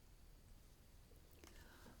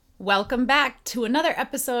Welcome back to another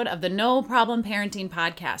episode of the No Problem Parenting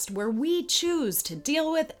Podcast, where we choose to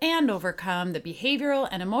deal with and overcome the behavioral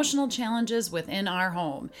and emotional challenges within our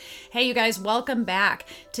home. Hey, you guys, welcome back.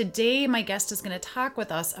 Today, my guest is going to talk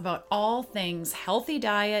with us about all things healthy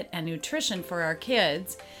diet and nutrition for our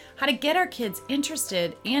kids, how to get our kids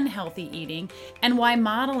interested in healthy eating, and why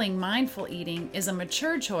modeling mindful eating is a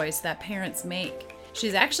mature choice that parents make.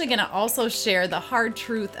 She's actually going to also share the hard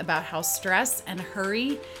truth about how stress and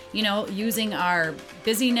hurry, using our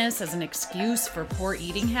busyness as an excuse for poor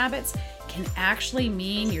eating habits, can actually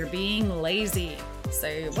mean you're being lazy.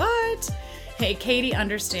 Say what? Hey, Katie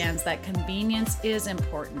understands that convenience is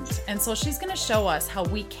important, and so she's going to show us how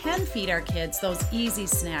we can feed our kids those easy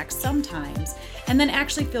snacks sometimes and then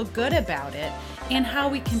actually feel good about it, and how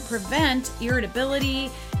we can prevent irritability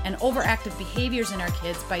and overactive behaviors in our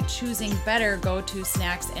kids by choosing better go-to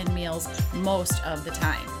snacks and meals most of the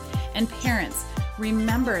time. And parents,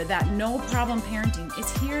 remember that No Problem Parenting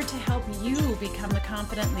is here to help you become the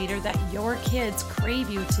confident leader that your kids crave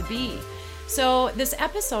you to be. So this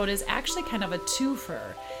episode is actually kind of a twofer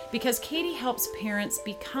because Katie helps parents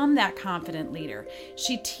become that confident leader.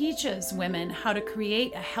 She teaches women how to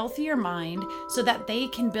create a healthier mind so that they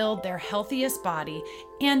can build their healthiest body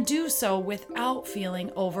and do so without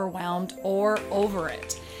feeling overwhelmed or over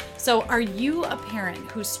it. So are you a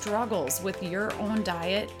parent who struggles with your own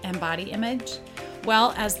diet and body image?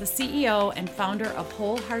 Well, as the CEO and founder of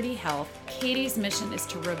Wholehearty Health, Katie's mission is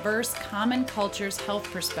to reverse common culture's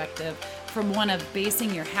health perspective from one of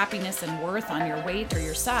basing your happiness and worth on your weight or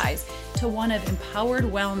your size to one of empowered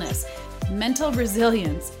wellness, mental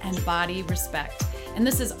resilience, and body respect. And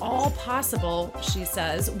this is all possible, she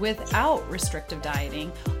says, without restrictive dieting,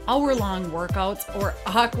 hour-long workouts, or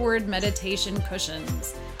awkward meditation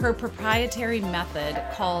cushions. Her proprietary method,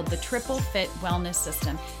 called the Triple Fit Wellness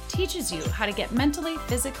System, teaches you how to get mentally,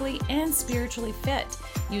 physically, and spiritually fit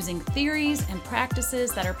using theories and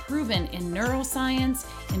practices that are proven in neuroscience,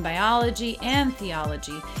 in biology, and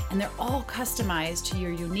theology, and they're all customized to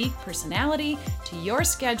your unique personality, to your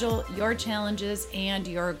schedule, your challenges, and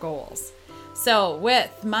your goals. So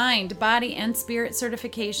with mind, body, and spirit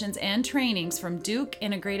certifications and trainings from Duke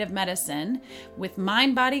Integrative Medicine, with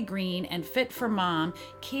Mind, Body, Green, and Fit for Mom,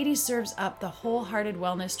 Katie serves up the wholehearted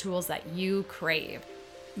wellness tools that you crave.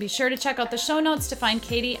 Be sure to check out the show notes to find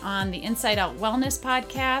Katie on the Inside Out Wellness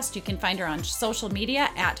podcast. You can find her on social media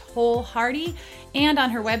at Wholehearty and on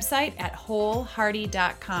her website at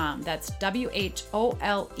wholehearty.com. That's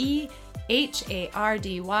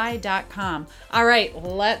WHOLEHARDY.com. All right,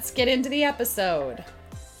 let's get into the episode.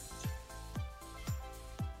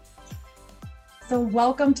 So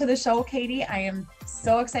welcome to the show, Katie. I am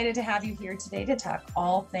so excited to have you here today to talk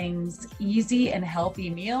all things easy and healthy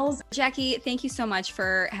meals. Jackie, thank you so much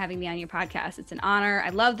for having me on your podcast. It's an honor. I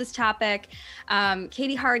love this topic.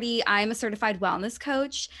 Katie Hardy, I'm a certified wellness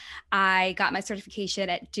coach. I got my certification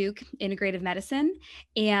at Duke Integrative Medicine,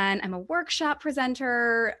 and I'm a workshop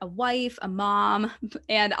presenter, a wife, a mom,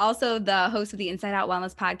 and also the host of the Inside Out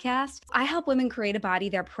Wellness podcast. I help women create a body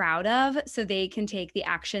they're proud of so they can take the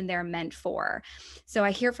action they're meant for. So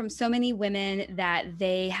I hear from so many women that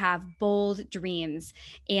they have bold dreams,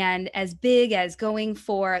 and as big as going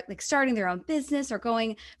for starting their own business or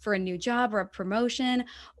going for a new job or a promotion,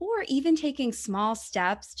 or even taking small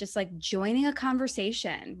steps, just like joining a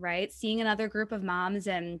conversation, right? Seeing another group of moms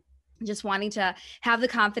and just wanting to have the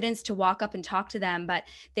confidence to walk up and talk to them, but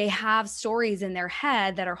they have stories in their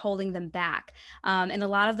head that are holding them back. And a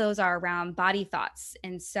lot of those are around body thoughts.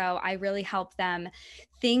 And so I really help them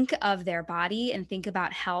think of their body and think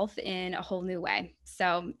about health in a whole new way.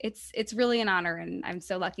 So it's really an honor, and I'm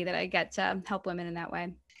so lucky that I get to help women in that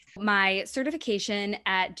way. My certification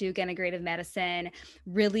at Duke Integrative Medicine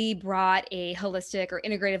really brought a holistic or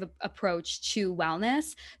integrative approach to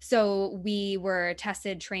wellness. So we were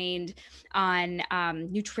tested, trained on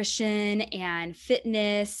nutrition and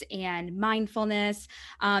fitness and mindfulness.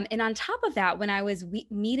 And on top of that, when I was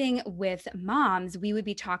meeting with moms, we would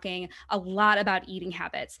be talking a lot about eating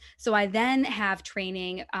habits. So I then have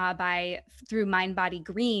training through Mind, Body,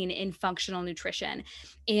 Green in functional nutrition.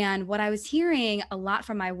 And what I was hearing a lot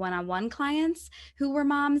from my one-on-one clients who were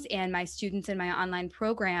moms and my students in my online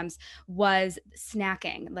programs was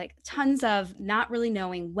snacking, like tons of not really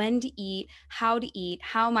knowing when to eat, how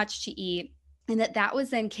much to eat. And that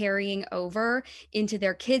was then carrying over into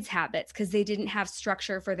their kids' habits because they didn't have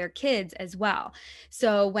structure for their kids as well.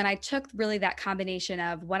 So when I took really that combination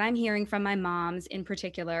of what I'm hearing from my moms in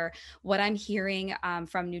particular, what I'm hearing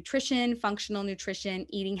from nutrition, functional nutrition,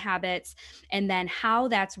 eating habits, and then how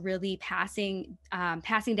that's really passing down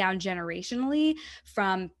generationally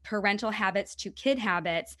from parental habits to kid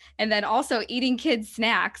habits, and then also eating kids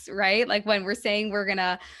snacks, right? Like when we're saying we're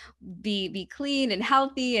gonna be clean and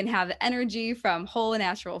healthy and have energy from whole and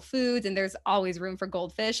natural foods, and there's always room for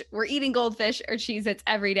goldfish. We're eating goldfish or Cheez-Its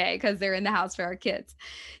every day because they're in the house for our kids.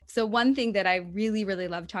 So one thing that I really, really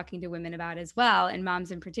love talking to women about as well, and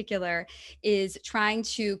moms in particular, is trying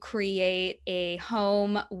to create a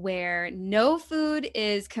home where no food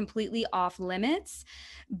is completely off limits,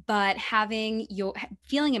 but having your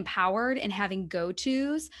feeling empowered and having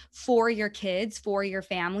go-tos for your kids, for your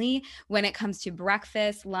family when it comes to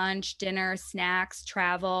breakfast, lunch, dinner, snacks,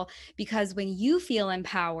 travel, because when you feel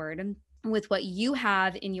empowered with what you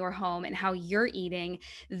have in your home and how you're eating,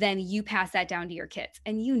 then you pass that down to your kids.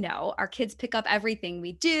 And our kids pick up everything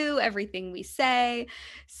we do, everything we say.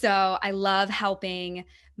 So I love helping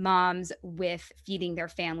moms with feeding their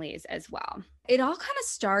families as well. It all kind of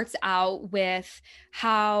starts out with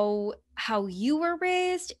how you were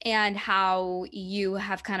raised and how you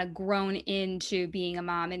have kind of grown into being a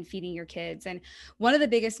mom and feeding your kids. And one of the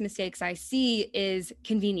biggest mistakes I see is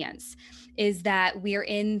convenience, is that we're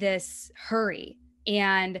in this hurry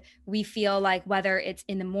and we feel like whether it's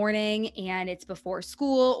in the morning and it's before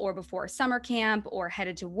school or before summer camp or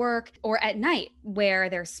headed to work, or at night where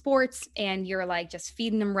there's sports and you're like just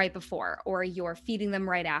feeding them right before or you're feeding them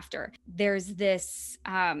right after, there's this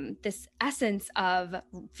essence of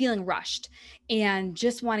feeling rushed and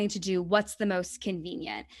just wanting to do what's the most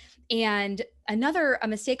convenient. And a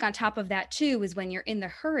mistake on top of that too is when you're in the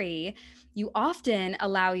hurry, you often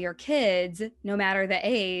allow your kids, no matter the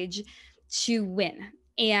age, to win.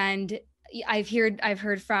 And I've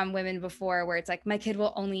heard from women before where it's like, my kid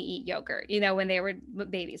will only eat yogurt, when they were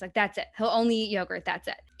babies, like that's it. He'll only eat yogurt. That's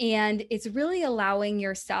it. And it's really allowing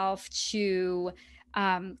yourself to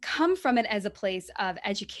come from it as a place of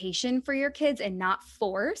education for your kids and not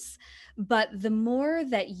force. But the more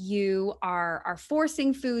that you are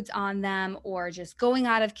forcing foods on them or just going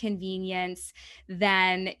out of convenience,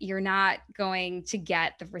 then you're not going to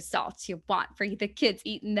get the results you want for the kids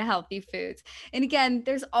eating the healthy foods. And again,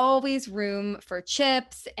 there's always room for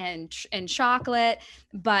chips and chocolate,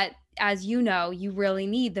 but as you know, you really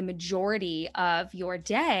need the majority of your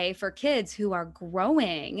day for kids who are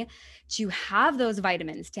growing to have those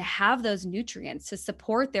vitamins, to have those nutrients, to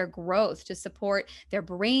support their growth, to support their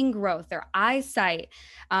brain growth, their eyesight,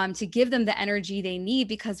 to give them the energy they need,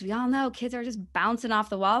 because we all know kids are just bouncing off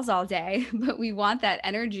the walls all day, but we want that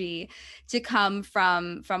energy to come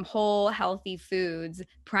from whole, healthy foods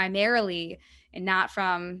primarily, and not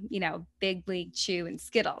from, Big League Chew and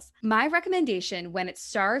Skittles. My recommendation when it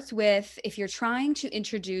starts with, if you're trying to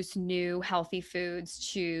introduce new healthy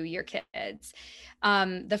foods to your kids,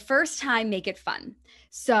 the first time, make it fun.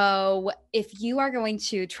 So if you are going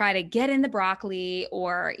to try to get in the broccoli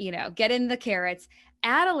or, get in the carrots,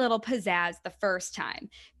 add a little pizzazz the first time,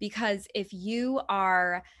 because if you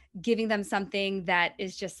are giving them something that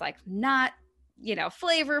is just like not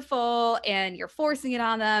flavorful and you're forcing it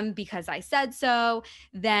on them because I said so,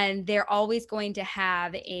 then they're always going to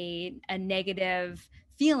have a negative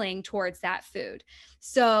feeling towards that food.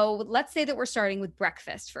 So let's say that we're starting with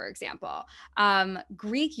breakfast, for example.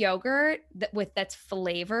 Greek yogurt that's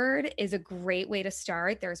flavored is a great way to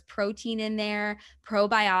start. There's protein in there,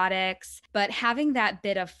 probiotics, but having that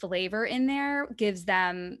bit of flavor in there gives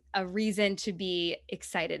them a reason to be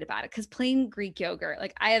excited about it. Because plain Greek yogurt,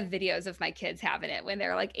 like I have videos of my kids having it when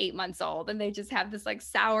they're like 8 months old and they just have this like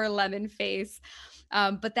sour lemon face.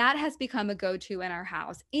 But that has become a go-to in our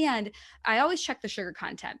house. And I always check the sugar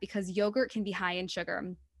content because yogurt can be high in sugar.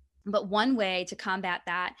 But one way to combat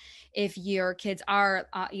that, if your kids are,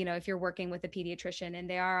 if you're working with a pediatrician and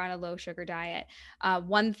they are on a low sugar diet,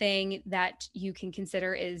 one thing that you can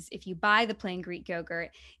consider is, if you buy the plain Greek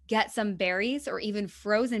yogurt, get some berries or even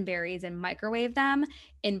frozen berries and microwave them,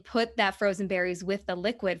 and put that frozen berries with the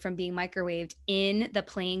liquid from being microwaved in the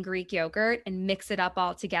plain Greek yogurt and mix it up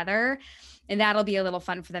all together. And that'll be a little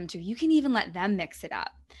fun for them too. You can even let them mix it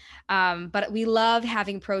up. But we love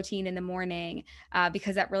having protein in the morning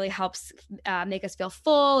because that really helps make us feel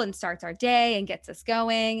full and starts our day and gets us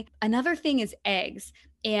going. Another thing is eggs.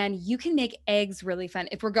 And you can make eggs really fun.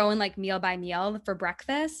 If we're going like meal by meal for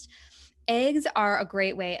breakfast, Eggs are a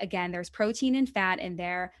great way. Again, there's protein and fat in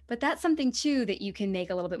there, but that's something too that you can make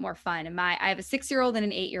a little bit more fun. And I have a 6-year-old and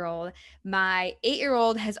an 8-year-old. My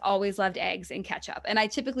 8-year-old has always loved eggs and ketchup. And I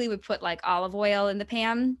typically would put like olive oil in the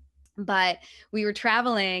pan. But we were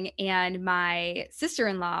traveling and my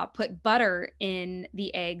sister-in-law put butter in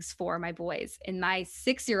the eggs for my boys. And my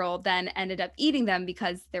 6-year-old then ended up eating them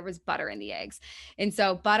because there was butter in the eggs. And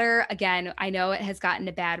so butter, again, I know it has gotten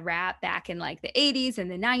a bad rap back in like the 80s and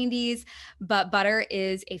the 90s, but butter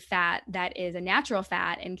is a fat that is a natural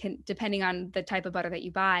fat and can, depending on the type of butter that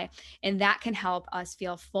you buy, and that can help us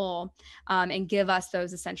feel full and give us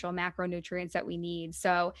those essential macronutrients that we need.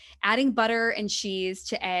 So adding butter and cheese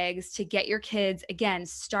to eggs to get your kids, again,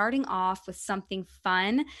 starting off with something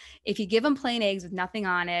fun. If you give them plain eggs with nothing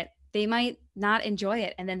on it, they might not enjoy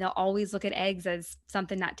it. And then they'll always look at eggs as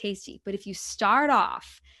something not tasty. But if you start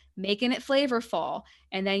off making it flavorful,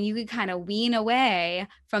 and then you can kind of wean away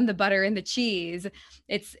from the butter and the cheese,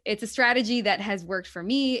 it's a strategy that has worked for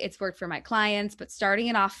me. It's worked for my clients, but starting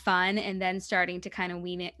it off fun and then starting to kind of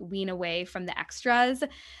wean away from the extras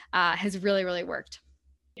has really, really worked.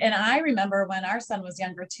 And I remember when our son was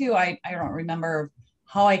younger too, I don't remember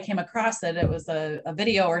how I came across it. It was a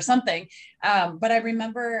video or something. But I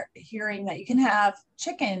remember hearing that you can have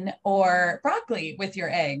chicken or broccoli with your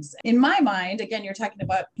eggs. In my mind, again, you're talking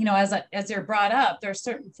about, as you're brought up, there's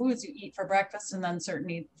certain foods you eat for breakfast and then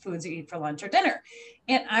certain foods you eat for lunch or dinner.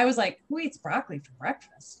 And I was like, who eats broccoli for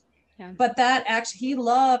breakfast? Yeah. But that actually, he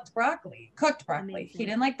loved broccoli, cooked broccoli. Amazing. He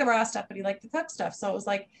didn't like the raw stuff, but he liked the cooked stuff. So it was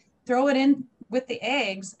like, throw it in with the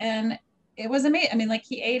eggs, and it was amazing. I mean, like,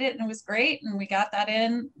 he ate it and it was great, and we got that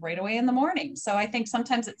in right away in the morning. So I think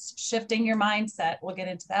sometimes it's shifting your mindset. We'll get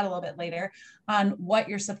into that a little bit later on what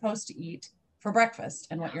you're supposed to eat for breakfast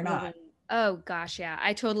and what you're not. Oh gosh, yeah,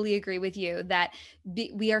 I totally agree with you that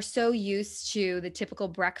we are so used to the typical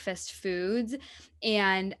breakfast foods.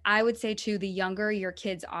 And I would say too, the younger your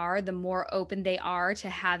kids are, the more open they are to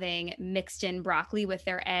having mixed in broccoli with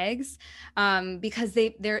their eggs, because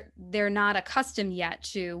they're not accustomed yet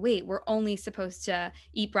to, wait, we're only supposed to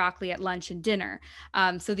eat broccoli at lunch and dinner.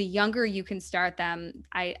 So the younger you can start them,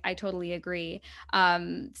 I totally agree.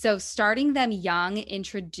 So starting them young,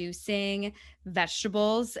 introducing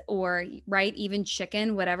vegetables or even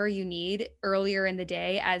chicken, whatever you need earlier in the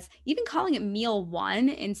day, as even calling it meal one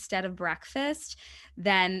instead of breakfast,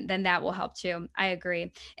 then that will help too. I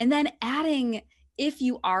agree. And then adding, if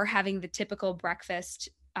you are having the typical breakfast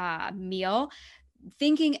meal,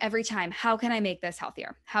 thinking every time, how can I make this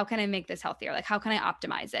healthier? How can I make this healthier? Like, how can I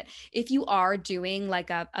optimize it? If you are doing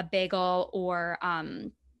like a bagel or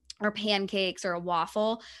pancakes or a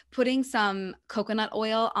waffle, putting some coconut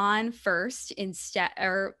oil on first instead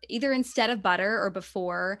of butter or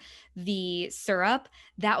before the syrup,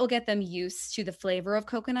 that will get them used to the flavor of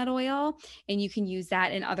coconut oil, and you can use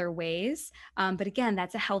that in other ways. But again,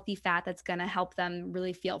 that's a healthy fat that's going to help them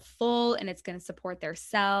really feel full, and it's going to support their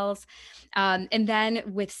cells. And then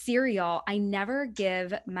with cereal, I never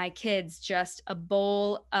give my kids just a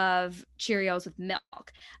bowl of Cheerios with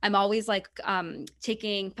milk. I'm always like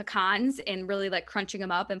taking pecans and really like crunching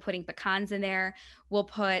them up and putting pecans in there. We'll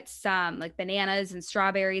put some like bananas and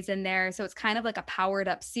strawberries in there. So it's kind of like a powered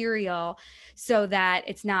up cereal, so that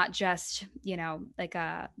it's not just, like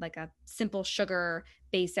a simple sugar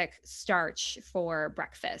basic starch for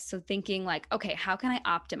breakfast. So thinking like, okay, how can I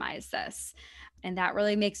optimize this? And that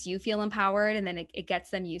really makes you feel empowered, and then it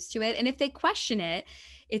gets them used to it. And if they question it,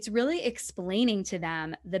 it's really explaining to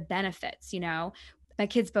them the benefits. My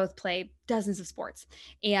kids both play dozens of sports,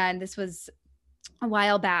 and this was a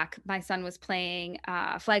while back. My son was playing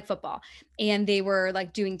flag football, and they were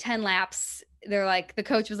like doing 10 laps. They're like, the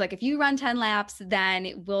coach was like, if you run 10 laps,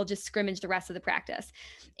 then we'll just scrimmage the rest of the practice.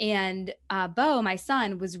 And Bo, my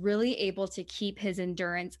son, was really able to keep his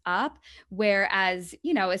endurance up. Whereas,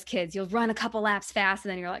 as kids, you'll run a couple laps fast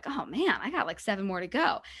and then you're like, oh man, I got like 7 more to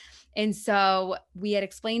go. And so we had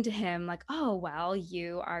explained to him like, oh, well,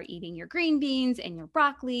 you are eating your green beans and your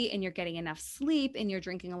broccoli, and you're getting enough sleep, and you're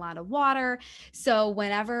drinking a lot of water. So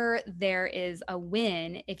whenever there is a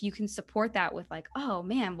win, if you can support that with like, oh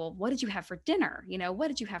man, well, what did you have for dinner? What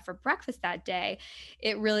did you have for breakfast that day?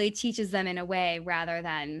 It really teaches them in a way, rather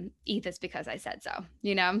than eat this because I said so,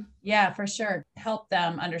 Yeah, for sure. Help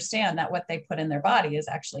them understand that what they put in their body is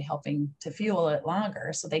actually helping to fuel it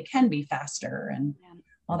longer, so they can be faster and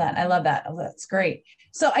all that. I love that. Oh, that's great.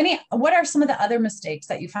 So, what are some of the other mistakes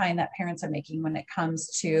that you find that parents are making when it comes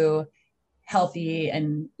to healthy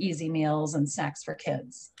and easy meals and snacks for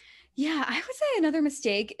kids? Yeah, I would say another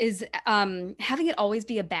mistake is having it always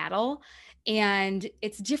be a battle. And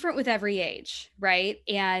it's different with every age, right?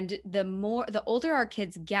 And the older our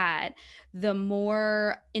kids get, the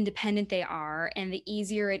more independent they are, and the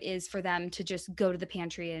easier it is for them to just go to the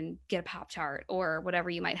pantry and get a Pop-Tart or whatever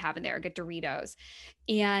you might have in there, get Doritos.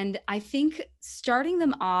 And I think starting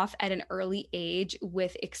them off at an early age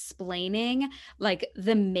with explaining like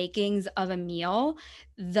the makings of a meal,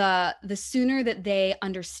 the sooner that they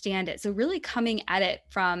understand it. So really coming at it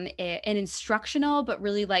from an instructional but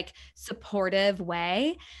really like supportive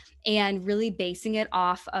way, and really basing it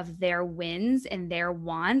off of their wins and their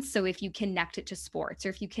wants. So if you connect it to sports, or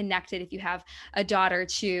if you connect it, if you have a daughter,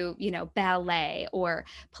 to, you know, ballet or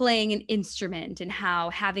playing an instrument, and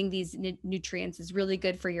how having these nutrients is really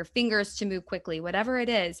good for your fingers to move quickly, whatever it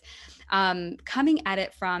is, coming at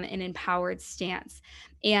it from an empowered stance.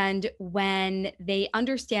 And when they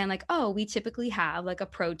understand, like, oh, we typically have like a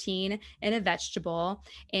protein and a vegetable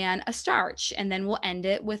and a starch, and then we'll end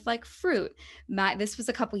it with like fruit. This was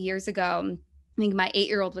a couple years ago. I think my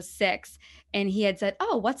 8-year-old was 6, and he had said,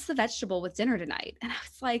 "Oh, what's the vegetable with dinner tonight?" And I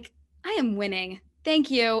was like, "I am winning.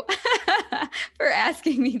 Thank you for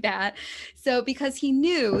asking me that." So because he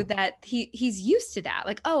knew that he's used to that,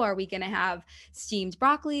 like, oh, are we going to have steamed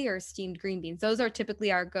broccoli or steamed green beans? Those are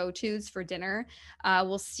typically our go-tos for dinner.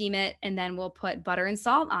 We'll steam it, and then we'll put butter and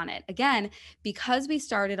salt on it. Again, because we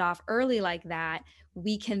started off early like that,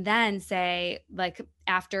 we can then say, like,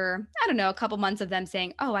 after, I don't know, a couple months of them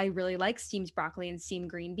saying, "Oh, I really like steamed broccoli and steamed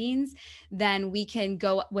green beans," then we can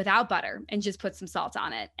go without butter and just put some salt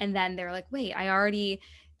on it. And then they're like, "Wait, I already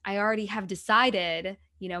have decided,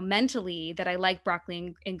 you know, mentally that I like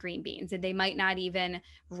broccoli and green beans." And they might not even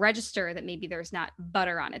register that maybe there's not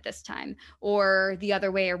butter on it this time, or the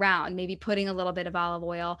other way around, maybe putting a little bit of olive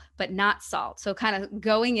oil, but not salt. So kind of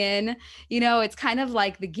going in, you know, it's kind of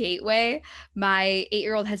like the gateway. My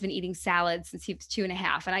 8-year-old has been eating salad since he was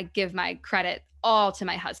 2.5, and I give my credit all to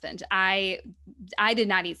my husband. I did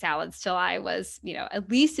not eat salads till I was, you know, at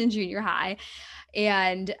least in junior high.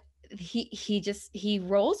 And he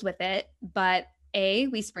rolls with it. But A,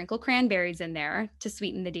 we sprinkle cranberries in there to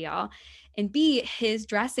sweeten the deal, and B, his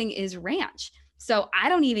dressing is ranch. So I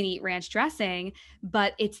don't even eat ranch dressing,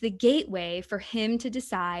 but it's the gateway for him to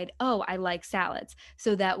decide, oh, I like salads.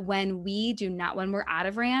 So that when we're out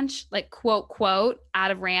of ranch, like quote out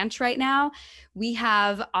of ranch right now, we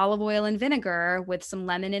have olive oil and vinegar with some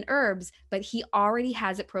lemon and herbs, but he already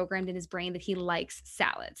has it programmed in his brain that he likes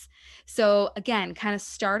salads. So again, kind of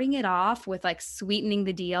starting it off with like sweetening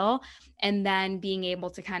the deal, and then being able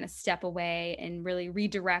to kind of step away and really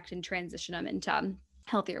redirect and transition them into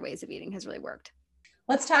healthier ways of eating has really worked.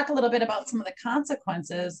 Let's talk a little bit about some of the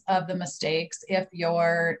consequences of the mistakes if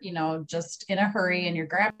you're, just in a hurry and you're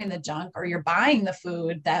grabbing the junk, or you're buying the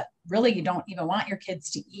food that really you don't even want your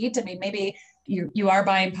kids to eat. I mean, maybe you are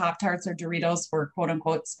buying Pop-Tarts or Doritos for quote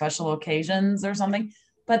unquote special occasions or something,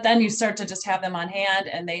 but then you start to just have them on hand,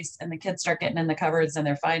 and the kids start getting in the cupboards and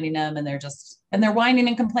they're finding them, and they're whining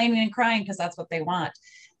and complaining and crying because that's what they want.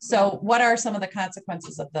 So what are some of the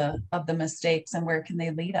consequences of the mistakes, and where can they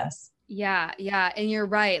lead us? Yeah, yeah. And you're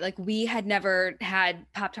right. Like, we had never had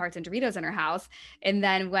Pop-Tarts and Doritos in our house. And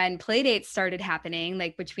then when play dates started happening,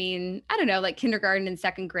 like between, I don't know, like kindergarten and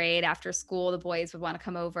second grade, after school, the boys would want to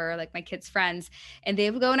come over, like my kids' friends, and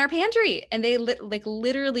they would go in our pantry. And they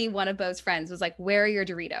literally, one of Bo's friends was like, "Where are your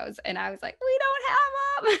Doritos?" And I was like, "We don't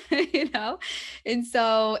have them." And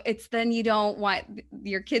so it's then you don't want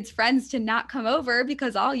your kids' friends to not come over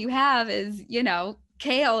because all you have is,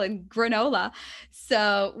 kale and granola.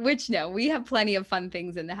 So, which, no, we have plenty of fun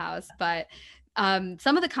things in the house, but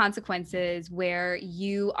some of the consequences where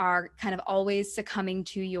you are kind of always succumbing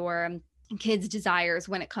to your kids' desires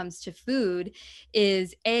when it comes to food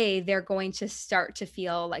is they're going to start to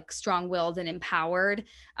feel like strong-willed and empowered,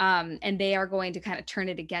 and they are going to kind of turn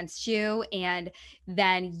it against you, and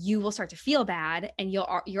then you will start to feel bad, and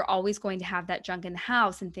you're always going to have that junk in the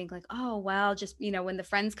house and think like, oh, well, just, when the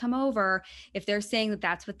friends come over, if they're saying that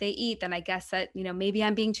that's what they eat, then I guess that, maybe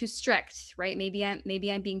I'm being too strict, right? Maybe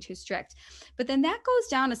I'm being too strict. But then that goes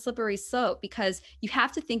down a slippery slope, because you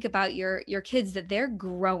have to think about your kids, that they're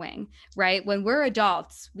growing, right? When we're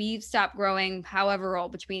adults, we've stopped growing however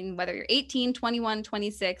old, between whether you're 18, 21,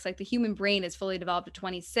 26, like the human brain is fully developed at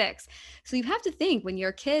 26. So you have to think, when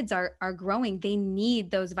your kids are growing, they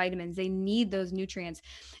need those vitamins, they need those nutrients.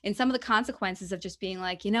 And some of the consequences of just being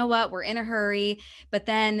like, you know what, we're in a hurry, but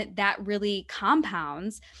then that really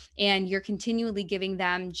compounds, and you're continually giving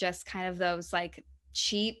them just kind of those like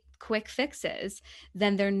cheap quick fixes,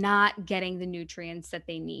 then they're not getting the nutrients that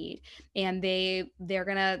they need. And they're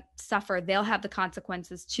going to suffer. They'll have the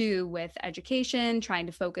consequences too with education, trying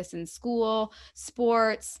to focus in school,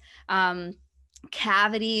 sports,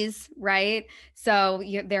 cavities, right? So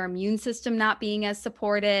their immune system not being as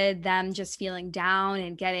supported, them just feeling down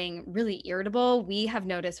and getting really irritable. We have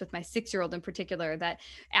noticed with my 6-year-old in particular that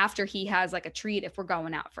after he has like a treat, if we're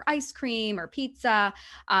going out for ice cream or pizza,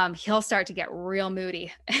 he'll start to get real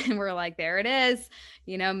moody. And we're like, there it is,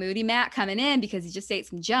 moody Matt coming in because he just ate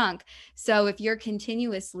some junk. So if you're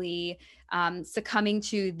continuously succumbing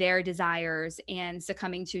to their desires and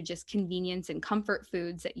succumbing to just convenience and comfort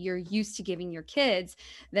foods that you're used to giving your kids,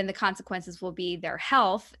 then the consequences will be their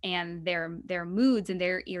health and their moods and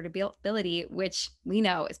their irritability, which we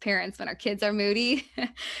know as parents, when our kids are moody,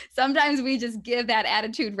 sometimes we just give that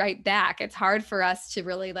attitude right back. It's hard for us to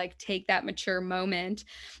really like take that mature moment,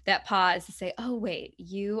 that pause to say, oh, wait,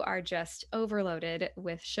 you are just overloaded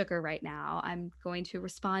with sugar right now. I'm going to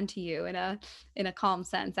respond to you in a calm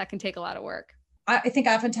sense. That can take a lot of work. I think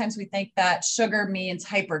oftentimes we think that sugar means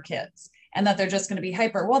hyper kids and that they're just going to be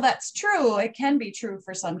hyper. Well, that's true. It can be true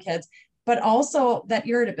for some kids, but also that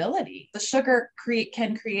irritability. The sugar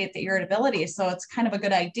can create the irritability. So it's kind of a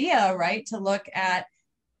good idea, right, to look at,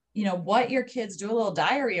 what your kids do, a little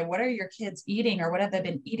diary of what are your kids eating or what have they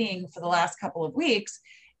been eating for the last couple of weeks,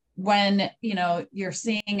 when, you're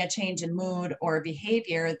seeing a change in mood or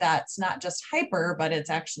behavior that's not just hyper, but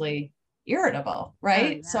it's actually irritable, right? Oh,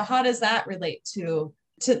 yeah. So how does that relate to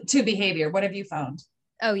behavior? What have you found?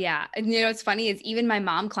 Oh yeah. And what's funny is even my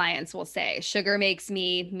mom clients will say sugar makes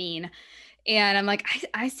me mean. And I'm like,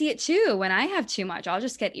 I see it too. When I have too much, I'll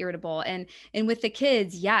just get irritable. And with the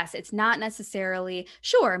kids, yes, it's not necessarily,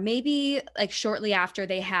 sure, maybe like shortly after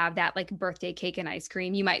they have that like birthday cake and ice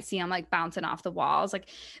cream, you might see them like bouncing off the walls.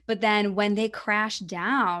 But then when they crash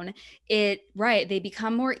down, they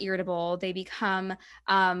become more irritable. They become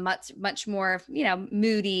much more,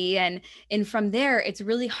 moody. And from there, it's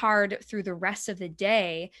really hard through the rest of the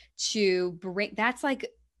day to bring,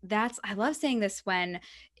 I love saying this, when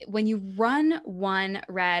you run one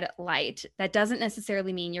red light, that doesn't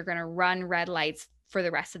necessarily mean you're going to run red lights for the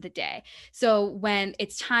rest of the day. So when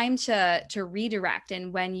it's time to redirect,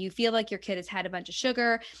 and when you feel like your kid has had a bunch of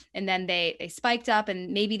sugar and then they spiked up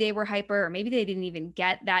and maybe they were hyper, or maybe they didn't even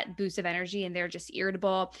get that boost of energy and they're just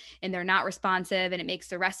irritable and they're not responsive, and it makes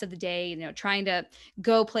the rest of the day, trying to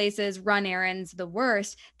go places, run errands, the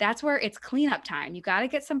worst, that's where it's cleanup time. You got to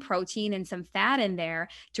get some protein and some fat in there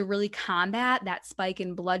to really combat that spike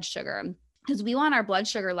in blood sugar, because we want our blood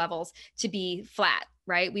sugar levels to be flat,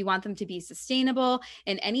 right? We want them to be sustainable.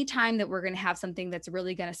 And anytime that we're going to have something that's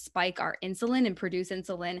really going to spike our insulin and produce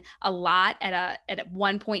insulin a lot at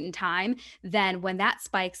one point in time, then when that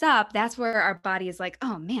spikes up, that's where our body is like,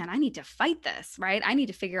 oh man, I need to fight this, right? I need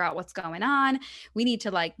to figure out what's going on. We need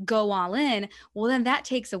to like go all in. Well, then that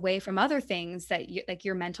takes away from other things that like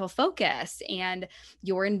your mental focus and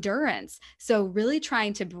your endurance. So really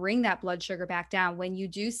trying to bring that blood sugar back down when you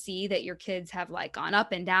do see that your kids have like gone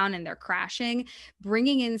up and down and they're crashing,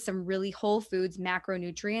 bringing in some really whole foods,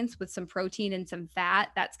 macronutrients with some protein and some fat,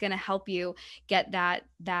 that's going to help you get that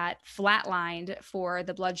flatlined for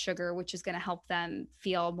the blood sugar, which is going to help them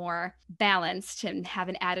feel more balanced and have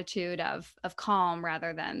an attitude of calm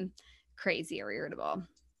rather than crazy or irritable.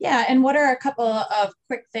 Yeah. And what are a couple of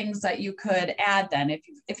quick things that you could add then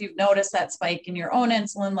if you've noticed that spike in your own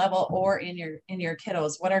insulin level or in your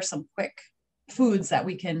kiddos? What are some quick foods that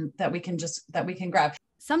we can grab?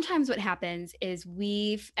 Sometimes what happens is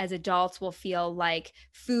we as adults will feel like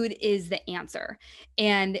food is the answer.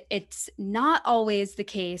 And it's not always the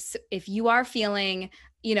case. If you are feeling,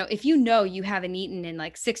 if you haven't eaten in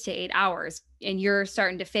like 6 to 8 hours and you're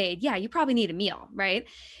starting to fade, yeah, you probably need a meal, right?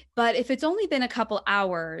 But if it's only been a couple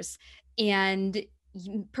hours and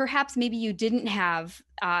perhaps maybe you didn't have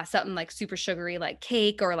something like super sugary, like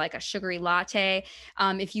cake or like a sugary latte,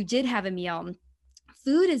 if you did have a meal,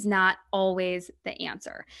 food is not always the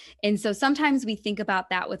answer. And so sometimes we think about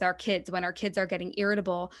that with our kids. When our kids are getting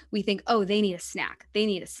irritable, we think, oh, they need a snack. They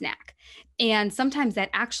need a snack. And sometimes that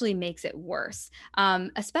actually makes it worse,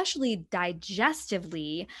 especially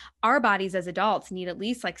digestively. Our bodies as adults need at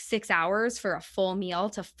least like 6 hours for a full meal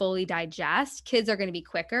to fully digest. Kids are going to be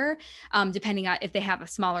quicker, depending on if they have a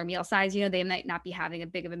smaller meal size. They might not be having as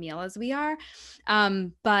big of a meal as we are.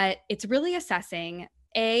 But it's really assessing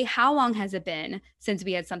A, how long has it been since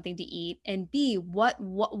we had something to eat? And B,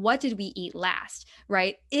 what did we eat last,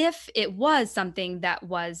 right? If it was something that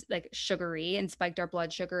was like sugary and spiked our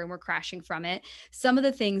blood sugar and we're crashing from it, some of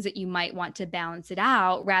the things that you might want to balance it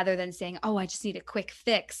out rather than saying, oh, I just need a quick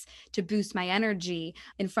fix to boost my energy.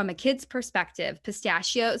 And from a kid's perspective,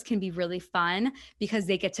 pistachios can be really fun because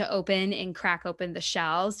they get to open and crack open the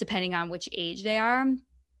shells depending on which age they are.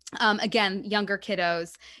 Again, younger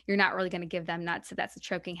kiddos, you're not really going to give them nuts. So that's a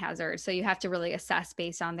choking hazard. So you have to really assess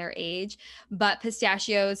based on their age. But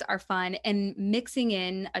pistachios are fun. And mixing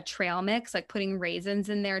in a trail mix, like putting raisins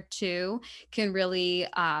in there too, can really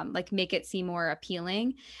like make it seem more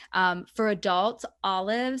appealing. For adults,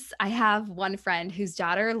 olives. I have one friend whose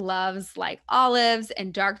daughter loves like olives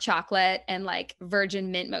and dark chocolate and like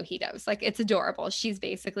virgin mint mojitos. Like it's adorable. She's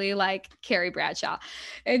basically like Carrie Bradshaw.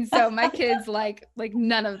 And so my kids like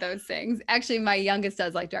none of those things. Actually, my youngest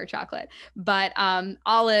does like dark chocolate, but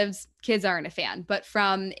olives, kids aren't a fan. But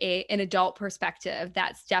from an adult perspective,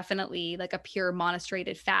 that's definitely like a pure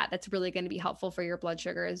monostrated fat that's really going to be helpful for your blood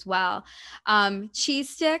sugar as well. Cheese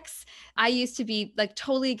sticks. I used to be like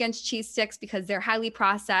totally against cheese sticks because they're highly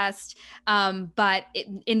processed. But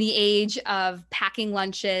in the age of packing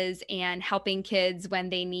lunches and helping kids when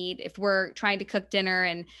they need, if we're trying to cook dinner,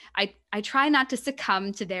 and I try not to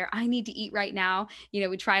succumb to their, I need to eat right now. You know,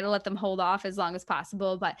 we try to let them hold off as long as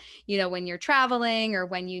possible. But, you know, when you're traveling or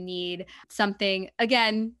when you need something,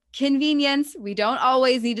 again, convenience, we don't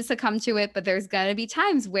always need to succumb to it, but there's going to be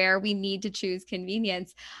times where we need to choose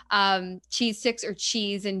convenience. Cheese sticks or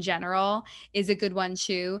cheese in general is a good one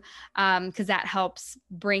too, because that helps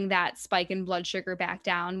bring that spike in blood sugar back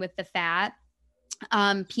down with the fat.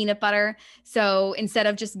 Peanut butter. So instead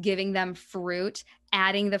of just giving them fruit,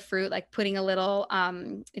 adding the fruit, like putting a little,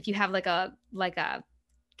 if you have like a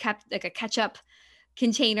ketchup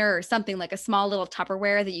container or something, like a small little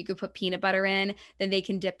Tupperware that you could put peanut butter in, then they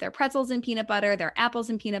can dip their pretzels in peanut butter, their apples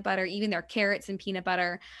in peanut butter, even their carrots in peanut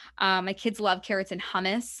butter. My kids love carrots and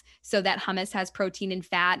hummus. So that hummus has protein and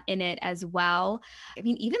fat in it as well. I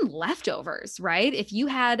mean, even leftovers, right? If you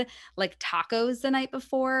had like tacos the night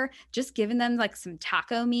before, just giving them like some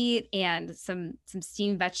taco meat and some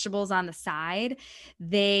steamed vegetables on the side,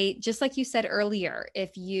 they, just like you said earlier,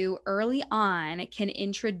 if you early on can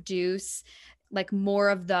introduce like more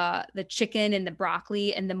of the chicken and the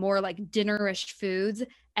broccoli and the more like dinnerish foods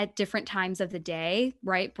at different times of the day,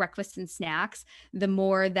 right? Breakfast and snacks, the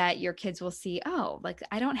more that your kids will see, oh, like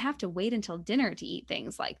I don't have to wait until dinner to eat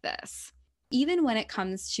things like this. Even when it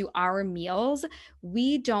comes to our meals,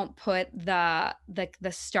 we don't put the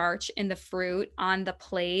starch and the fruit on the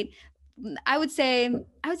plate. I would say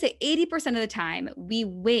 80% of the time we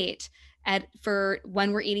wait for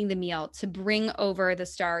when we're eating the meal to bring over the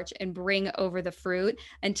starch and bring over the fruit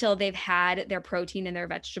until they've had their protein and their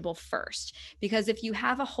vegetable first. Because if you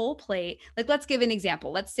have a whole plate, like let's give an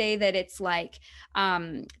example. Let's say that it's like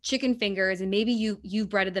chicken fingers and maybe you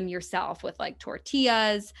breaded them yourself with like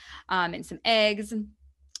tortillas and some eggs.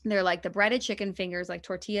 They're like the breaded chicken fingers, like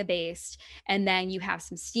tortilla based. And then you have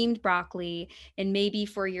some steamed broccoli. And maybe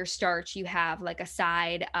for your starch, you have like a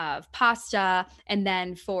side of pasta. And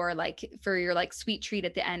then for your like sweet treat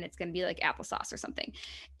at the end, it's going to be like applesauce or something.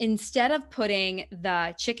 Instead of putting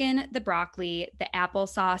the chicken, the broccoli, the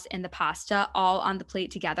applesauce, and the pasta all on the plate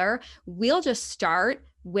together, we'll just start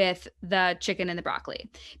with the chicken and the broccoli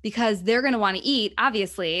because they're going to want to eat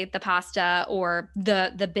obviously the pasta or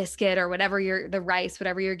the biscuit or whatever the rice,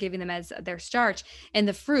 whatever you're giving them as their starch, and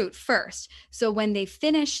the fruit first. So when they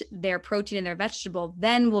finish their protein and their vegetable,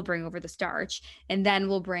 then we'll bring over the starch and then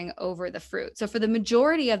we'll bring over the fruit. So for the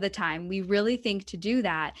majority of the time, we really think to do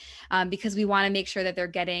that because we want to make sure that they're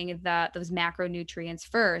getting those macronutrients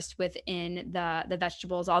first within the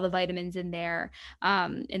vegetables, all the vitamins in there,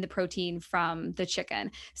 in the protein from the chicken.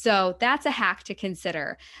 So that's a hack to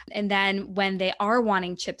consider. And then when they are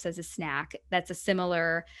wanting chips as a snack, that's a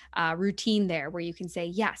similar routine there where you can say,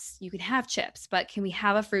 yes, you can have chips, but can we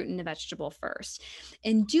have a fruit and a vegetable first?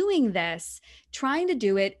 In doing this, trying to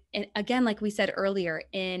do it, again, like we said earlier,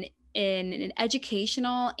 in an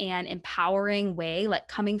educational and empowering way, like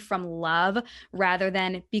coming from love rather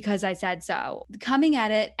than because I said so, coming at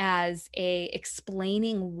it as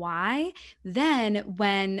explaining why. Then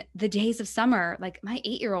when the days of summer, like my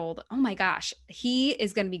 8-year-old, oh my gosh, he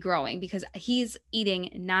is going to be growing because he's eating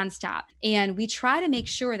nonstop. And we try to make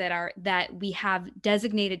sure that we have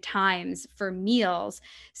designated times for meals.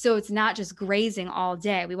 So it's not just grazing all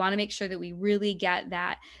day. We want to make sure that we really get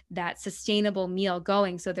that sustainable meal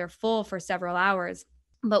going. So they're full for several hours.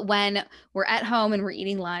 But when we're at home and we're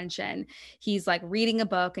eating lunch and he's like reading a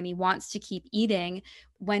book and he wants to keep eating,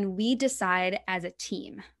 when we decide as a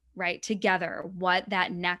team, right, together, what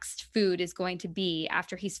that next food is going to be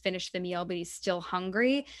after he's finished the meal, but he's still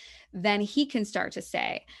hungry, then he can start to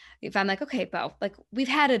say, if I'm like, okay, Bo, like we've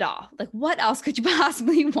had it all. Like, what else could you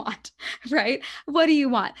possibly want? Right? What do you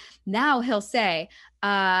want? Now he'll say,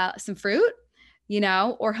 some fruit,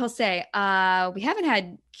 or he'll say, we haven't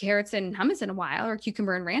had carrots and hummus in a while, or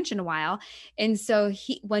cucumber and ranch in a while. And so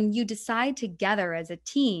when you decide together as a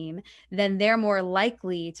team, then they're more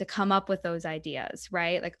likely to come up with those ideas,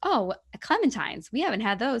 right? Like, oh, clementines, we haven't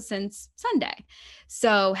had those since Sunday.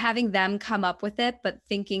 So having them come up with it, but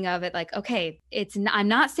thinking of it like, okay, I'm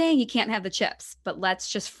not saying you can't have the chips, but let's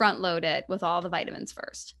just front load it with all the vitamins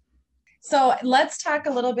first. So let's talk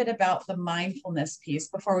a little bit about the mindfulness piece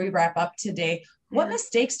before we wrap up today. What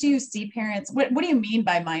mistakes do you see parents? What do you mean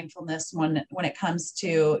by mindfulness when it comes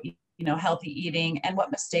to, healthy eating, and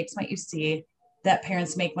what mistakes might you see that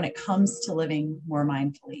parents make when it comes to living more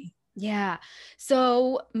mindfully? Yeah.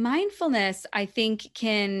 So mindfulness, I think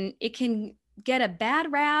can get a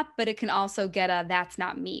bad rap, but it can also get a that's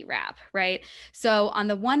not me rap, right? So on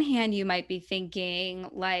the one hand, you might be thinking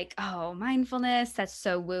like, oh, mindfulness, that's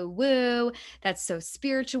so woo woo, that's so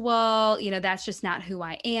spiritual, that's just not who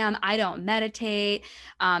I am. I don't meditate.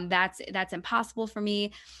 That's impossible for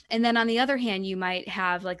me. And then on the other hand, you might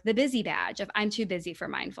have like the busy badge of I'm too busy for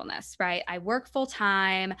mindfulness, right? I work full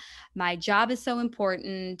time. My job is so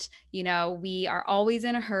important. We are always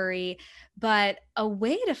in a hurry. But a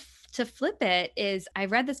way to flip it is, I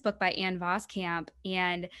read this book by Ann Voskamp,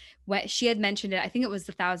 and what she had mentioned it, I think it was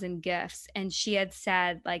The Thousand Gifts. And she had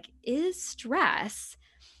said, like, is stress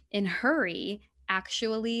and hurry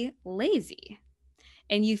actually lazy?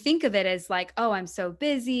 And you think of it as like, oh, I'm so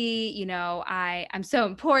busy, I'm so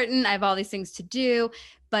important, I have all these things to do.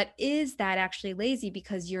 But is that actually lazy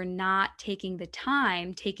because you're not taking the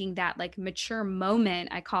time, taking that like mature moment,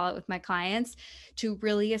 I call it with my clients, to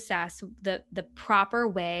really assess the proper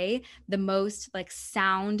way, the most like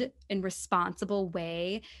sound and responsible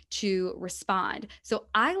way to respond. So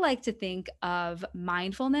I like to think of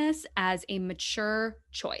mindfulness as a mature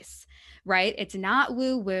choice, right? It's not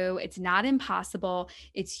woo woo. It's not impossible.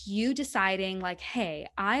 It's you deciding like, hey,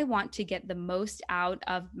 I want to get the most out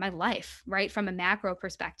of my life, right? From a macro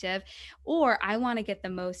perspective, or I want to get the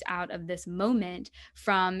most out of this moment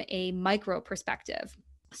from a micro perspective.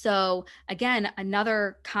 So again,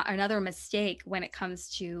 another mistake when it comes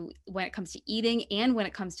to eating and when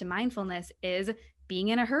it comes to mindfulness is being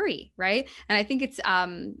in a hurry, right? And I think it's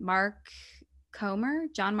John Mark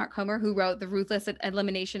Comer, who wrote The Ruthless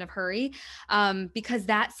Elimination of Hurry, because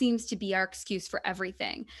that seems to be our excuse for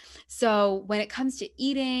everything. So when it comes to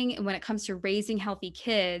eating and when it comes to raising healthy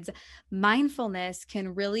kids, mindfulness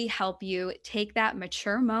can really help you take that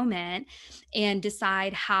mature moment and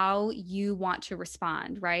decide how you want to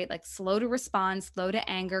respond, right? Like slow to respond, slow to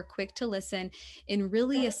anger, quick to listen, and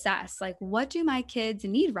really assess like, what do my kids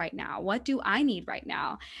need right now? What do I need right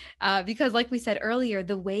now? Because like we said earlier,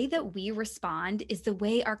 the way that we respond is the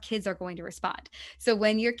way our kids are going to respond. So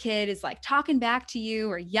when your kid is like talking back to you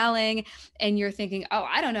or yelling and you're thinking, oh,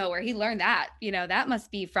 I don't know where he learned that, that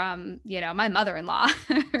must be from, my mother-in-law,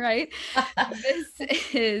 right?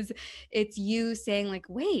 It's you saying like,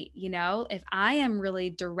 wait, if I am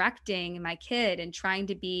really directing my kid and trying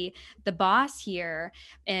to be the boss here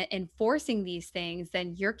and enforcing these things,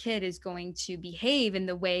 then your kid is going to behave in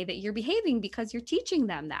the way that you're behaving because you're teaching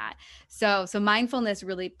them that. So mindfulness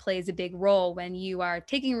really plays a big role when you are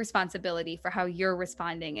taking responsibility for how you're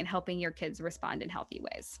responding and helping your kids respond in healthy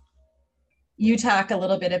ways. You talk a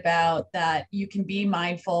little bit about that you can be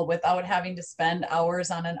mindful without having to spend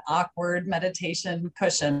hours on an awkward meditation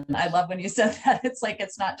cushion. I love when you said that. It's like,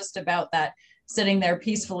 it's not just about that sitting there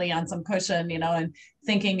peacefully on some cushion, and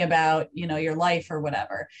thinking about, your life or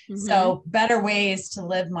whatever. Mm-hmm. So better ways to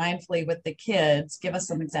live mindfully with the kids. Give us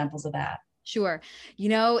some examples of that. Sure.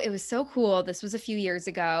 It was so cool. This was a few years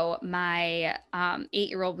ago. My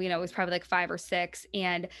 8-year-old, was probably like 5 or 6.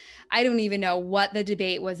 And I don't even know what the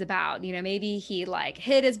debate was about. Maybe he like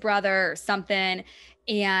hit his brother or something.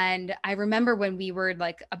 And I remember when we were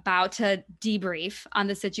like about to debrief on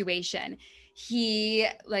the situation, he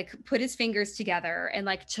like put his fingers together and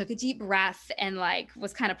like took a deep breath and like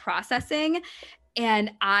was kind of processing.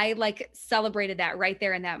 And I like celebrated that right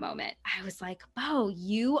there in that moment. I was like, oh,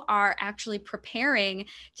 you are actually preparing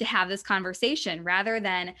to have this conversation rather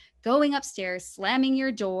than going upstairs, slamming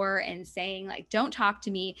your door and saying like, don't talk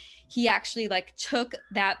to me. He actually like took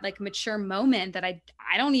that like mature moment that I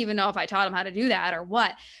I don't even know if I taught him how to do that or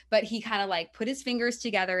what, but he kind of like put his fingers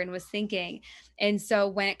together and was thinking. And so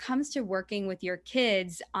when it comes to working with your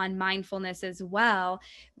kids on mindfulness as well,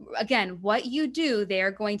 again, what you do, they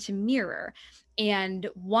are going to mirror. And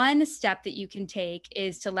one step that you can take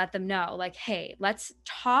is to let them know, like, hey, let's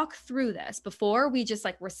talk through this before we just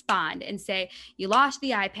like respond and say, you lost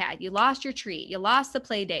the iPad, you lost your treat, you lost the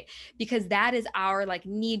play date, because that is our like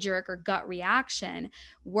knee jerk or gut reaction.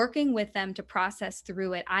 Working with them to process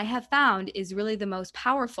through it, I have found is really the most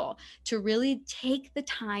powerful, to really take the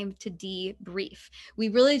time to debrief. We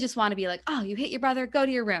really just want to be like, oh, you hit your brother, go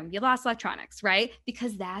to your room, you lost electronics, right?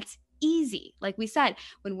 Because that's easy. Like we said,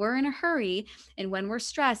 when we're in a hurry and when we're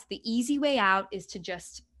stressed, the easy way out is to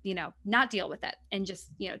just, not deal with it and just,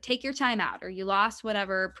 take your time out, or you lost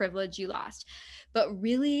whatever privilege you lost. But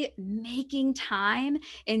really making time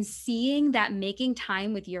and seeing that, making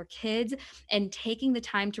time with your kids and taking the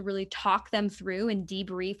time to really talk them through and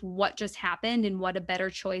debrief what just happened and what a better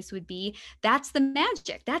choice would be. That's the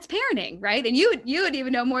magic. That's parenting, right? And you would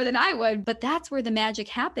even know more than I would, but that's where the magic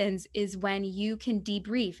happens, is when you can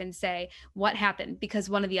debrief and say what happened. Because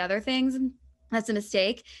one of the other things that's a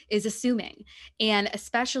mistake is assuming. And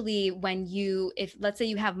especially when if let's say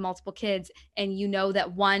you have multiple kids and you know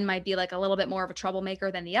that one might be like a little bit more of a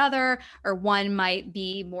troublemaker than the other, or one might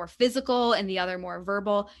be more physical and the other more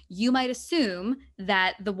verbal, you might assume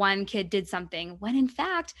that the one kid did something when in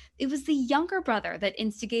fact it was the younger brother that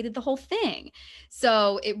instigated the whole thing.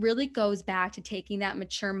 So it really goes back to taking that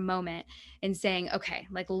mature moment and saying, okay,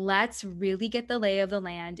 like let's really get the lay of the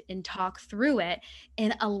land and talk through it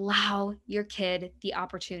and allow your kid the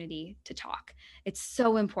opportunity to talk. It's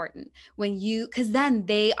so important because then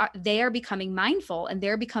they are becoming mindful and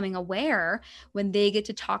they're becoming aware when they get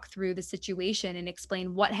to talk through the situation and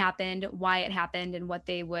explain what happened, why it happened, and what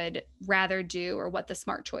they would rather do or what the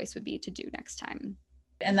smart choice would be to do next time.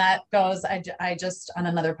 And that goes, I just on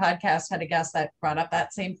another podcast had a guest that brought up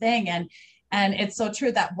that same thing. And it's so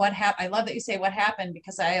true that what happened, I love that you say what happened,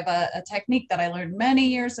 because I have a technique that I learned many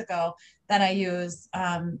years ago that I use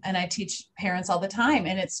and I teach parents all the time.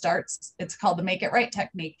 And it's called the make it right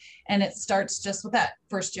technique. And it starts just with that.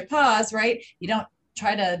 First you pause, right? You don't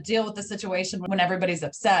try to deal with the situation when everybody's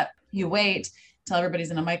upset. You wait till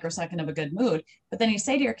everybody's in a microsecond of a good mood. But then you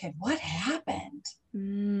say to your kid, what happened?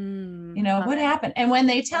 What happened? And when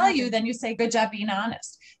they tell you, then you say, good job being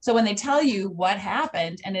honest. So when they tell you what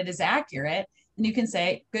happened and it is accurate, then you can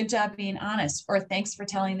say, good job being honest, or thanks for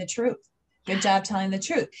telling the truth. Good job telling the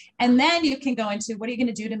truth. And then you can go into, what are you going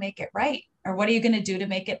to do to make it right? Or what are you going to do to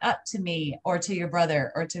make it up to me or to your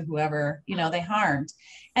brother or to whoever, they harmed?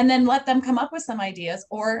 And then let them come up with some ideas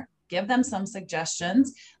or give them some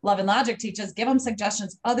suggestions. Love and Logic teaches, give them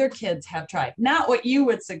suggestions other kids have tried, not what you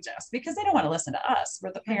would suggest, because they don't want to listen to us.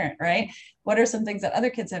 We're the parent, right? What are some things that other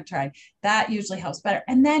kids have tried? That usually helps better.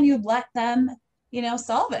 And then you let them,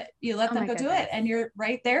 solve it. You let them go do it, and you're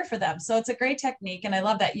right there for them. So it's a great technique. And I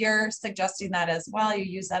love that you're suggesting that as well. You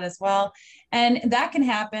use that as well. And that can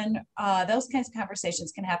happen. Those kinds of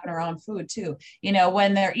conversations can happen around food too.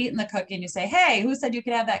 When they're eating the cookie and you say, hey, who said you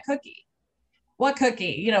could have that cookie? What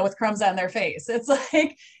cookie, with crumbs on their face? It's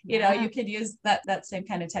like, you could use that same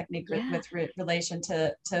kind of technique with relation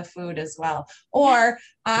to food as well. Or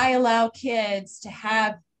I allow kids to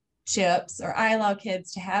have chips, or I allow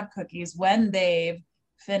kids to have cookies when they've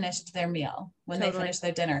finished their meal, when they finish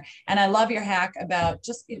their dinner. And I love your hack about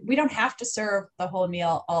we don't have to serve the whole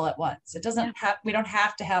meal all at once. We don't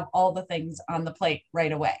have to have all the things on the plate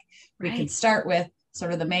right away. We can start with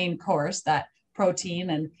sort of the main course, that protein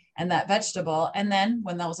and that vegetable. And then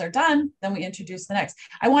when those are done, then we introduce the next.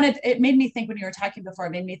 It made me think, when you were talking before,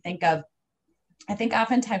 it made me think of, I think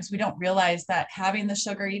oftentimes we don't realize that having the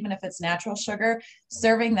sugar, even if it's natural sugar,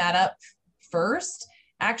 serving that up first,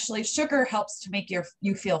 actually sugar helps to make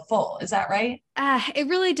you feel full. Is that right? It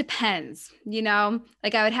really depends,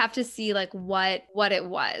 like I would have to see like what it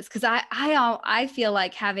was. Cause I feel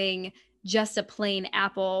like having just a plain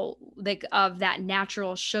apple like of that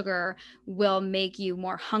natural sugar will make you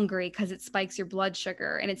more hungry because it spikes your blood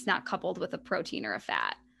sugar and it's not coupled with a protein or a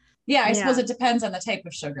fat. Yeah, I suppose it depends on the type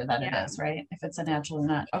of sugar that it is, right? If it's a natural or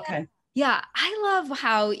not. Okay. Yeah, I love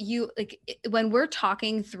how when we're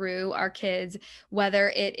talking through our kids, whether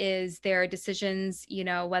it is their decisions,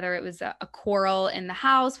 whether it was a quarrel in the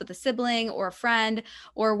house with a sibling or a friend,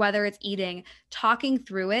 or whether it's eating, talking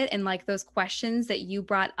through it and like those questions that you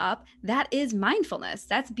brought up, that is mindfulness.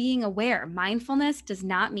 That's being aware. Mindfulness does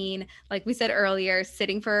not mean, like we said earlier,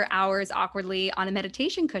 sitting for hours awkwardly on a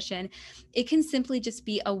meditation cushion. It can simply just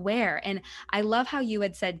be aware. And I love how you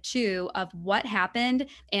had said too of what happened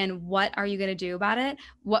and what what are you going to do about it?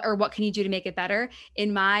 What can you do to make it better?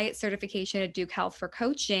 In my certification at Duke Health for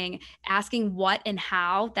coaching, asking what and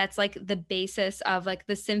how, that's like the basis of like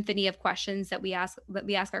the symphony of questions that we ask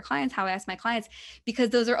our clients, how I ask my clients, because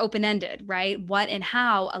those are open-ended, right? What and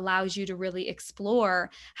how allows you to really explore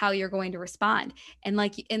how you're going to respond. And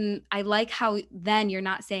I like how then you're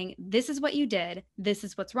not saying, this is what you did, this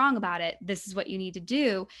is what's wrong about it, this is what you need to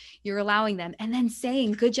do. You're allowing them, and then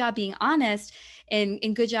saying, good job being honest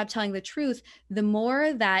and good job telling the truth. The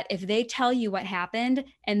more that if they tell you what happened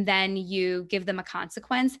and then you give them a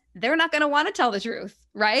consequence, they're not going to want to tell the truth,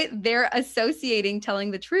 right? They're associating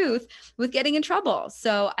telling the truth with getting in trouble.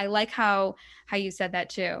 So I like how you said that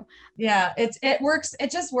too. Yeah, it works.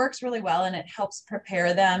 It just works really well. And it helps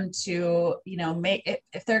prepare them to, make it.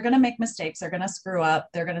 If they're going to make mistakes, they're going to screw up,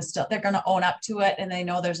 they're going to own up to it. And they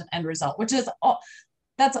know there's an end result, which is all.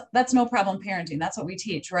 That's no problem parenting. That's what we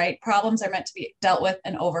teach, right? Problems are meant to be dealt with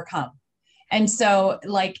and overcome. And so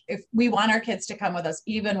if we want our kids to come with us,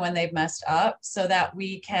 even when they've messed up, so that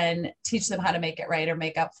we can teach them how to make it right or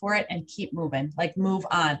make up for it and keep moving, move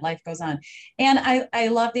on, life goes on. And I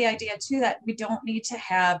love the idea too, that we don't need to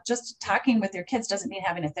have, just talking with your kids doesn't mean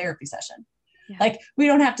having a therapy session. Yeah. We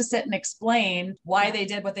don't have to sit and explain why they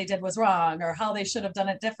did what they did was wrong or how they should have done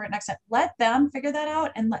it different next time. Let them figure that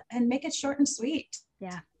out and make it short and sweet.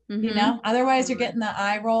 Yeah. Mm-hmm. Otherwise you're getting the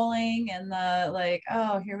eye rolling and the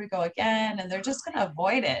oh, here we go again. And they're just going to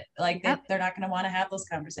avoid it. They're not going to want to have those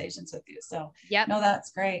conversations with you. So no,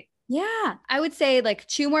 that's great. Yeah. I would say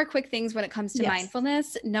 2 more quick things when it comes to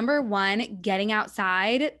mindfulness. Number 1, getting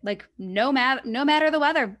outside, no matter the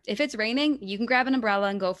weather. If it's raining, you can grab an umbrella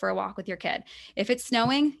and go for a walk with your kid. If it's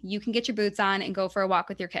snowing, you can get your boots on and go for a walk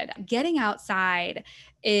with your kid. Getting outside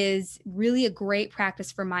is really a great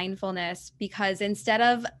practice for mindfulness, because instead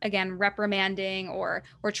of, again, reprimanding or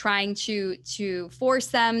trying to force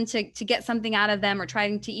them to get something out of them or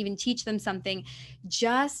trying to even teach them something,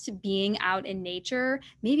 just being out in nature,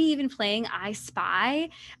 maybe even playing I Spy,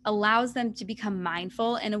 allows them to become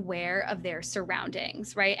mindful and aware of their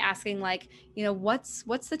surroundings, right? Asking what's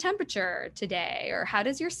the temperature today? Or how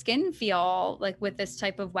does your skin feel with this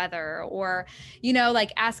type of weather? Or,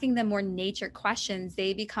 asking them more nature questions,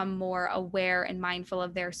 they become more aware and mindful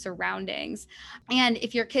of their surroundings. And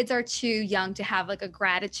if your kids are too young to have a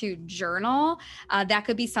gratitude journal, that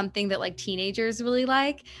could be something that teenagers really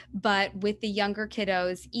like. But with the younger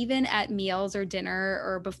kiddos, even at meals or dinner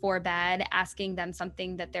or before bed, asking them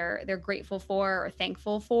something that they're grateful for or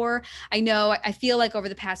thankful for. I feel over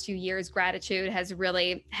the past few years, gratitude has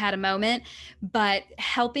really had a moment, but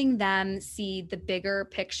helping them see the bigger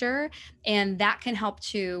picture. And that can help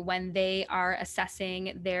too when they are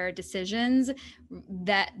assessing their decisions,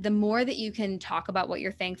 that the more that you can talk about what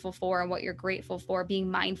you're thankful for and what you're grateful for, being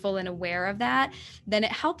mindful and aware of that, then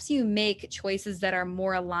it helps you make choices that are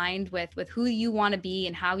more aligned with who you want to be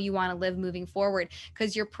and how you want to live moving forward,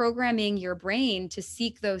 because you're programming your brain to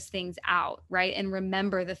seek those things out, right? And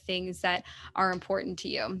remember the things that are important to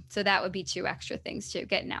you. So that would be 2 extra things too,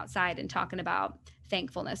 getting outside and talking about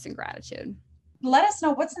thankfulness and gratitude. Let us know,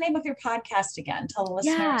 what's the name of your podcast again? Tell the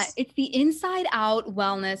listeners. Yeah, it's the Inside Out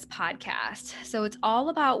Wellness Podcast. So it's all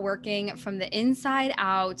about working from the inside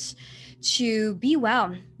out to be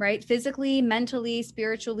well, right? Physically, mentally,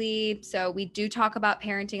 spiritually. So we do talk about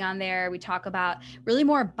parenting on there. We talk about really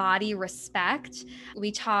more body respect.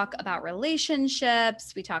 We talk about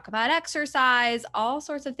relationships. We talk about exercise, all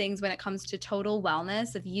sorts of things when it comes to total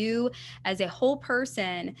wellness of you as a whole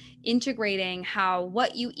person, integrating how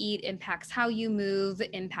what you eat impacts how you move,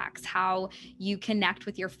 impacts how you connect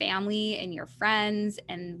with your family and your friends,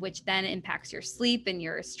 and which then impacts your sleep and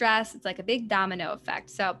your stress. It's like a big domino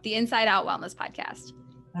effect. So the Inside Out Wellness Podcast.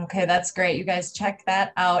 Okay, that's great. You guys check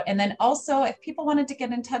that out. And then also, if people wanted to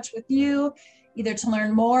get in touch with you, either to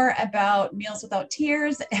learn more about Meals Without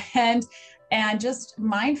Tears and just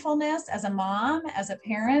mindfulness as a mom, as a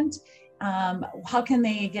parent, how can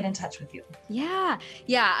they get in touch with you? Yeah.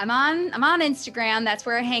 I'm on Instagram. That's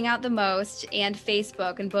where I hang out the most, and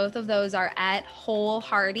Facebook. And both of those are at Whole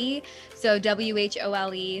Hardy. So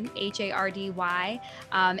WHOLEHARDY.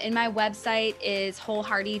 And my website is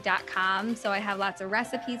wholehardy.com. So I have lots of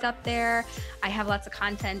recipes up there. I have lots of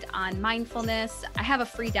content on mindfulness. I have a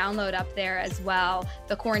free download up there as well,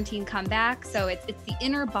 The Quarantine Comeback. So it's the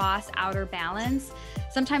inner boss, outer balance.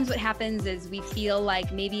 Sometimes what happens is we feel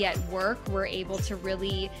like maybe at work we're able to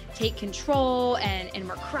really take control and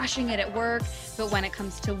we're crushing it at work. But when it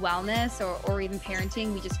comes to wellness or even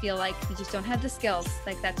parenting, we just feel like we just don't have the skills.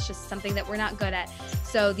 That's just something that we're not good at.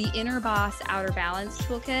 So the Inner Boss Outer Balance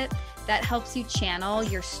Toolkit, that helps you channel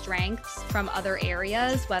your strengths from other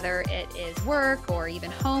areas, whether it is work or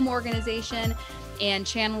even home organization, and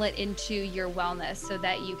channel it into your wellness so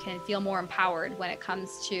that you can feel more empowered when it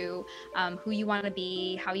comes to who you want to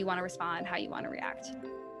be, how you want to respond, how you want to react.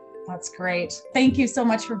 That's great. Thank you so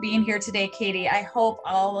much for being here today, Katie. I hope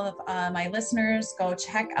all of my listeners go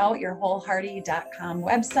check out your wholehearty.com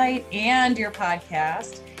website and your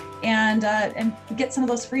podcast and get some of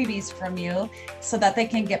those freebies from you so that they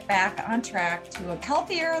can get back on track to a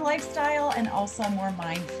healthier lifestyle and also more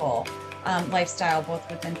mindful lifestyle, both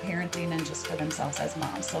within parenting and just for themselves as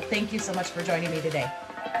moms. So thank you so much for joining me today.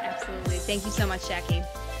 Absolutely. Thank you so much, Jackie.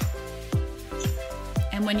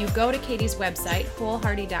 And when you go to Katie's website,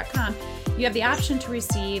 wholehearty.com, you have the option to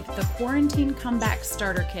receive the Quarantine Comeback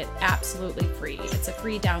Starter Kit absolutely free. It's a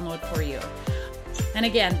free download for you. And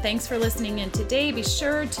again, thanks for listening in today. Be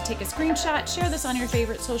sure to take a screenshot, share this on your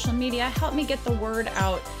favorite social media. Help me get the word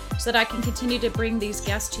out so that I can continue to bring these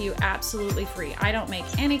guests to you absolutely free. I don't make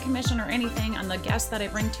any commission or anything on the guests that I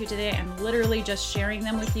bring to you today. I'm literally just sharing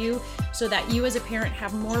them with you so that you as a parent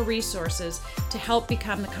have more resources to help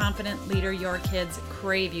become the confident leader your kids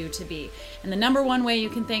crave you to be. And the number one way you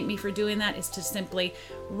can thank me for doing that is to simply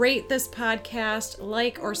rate this podcast,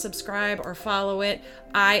 like or subscribe or follow it.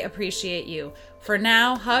 I appreciate you. For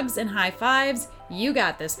now, hugs and high fives. You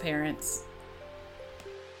got this, parents.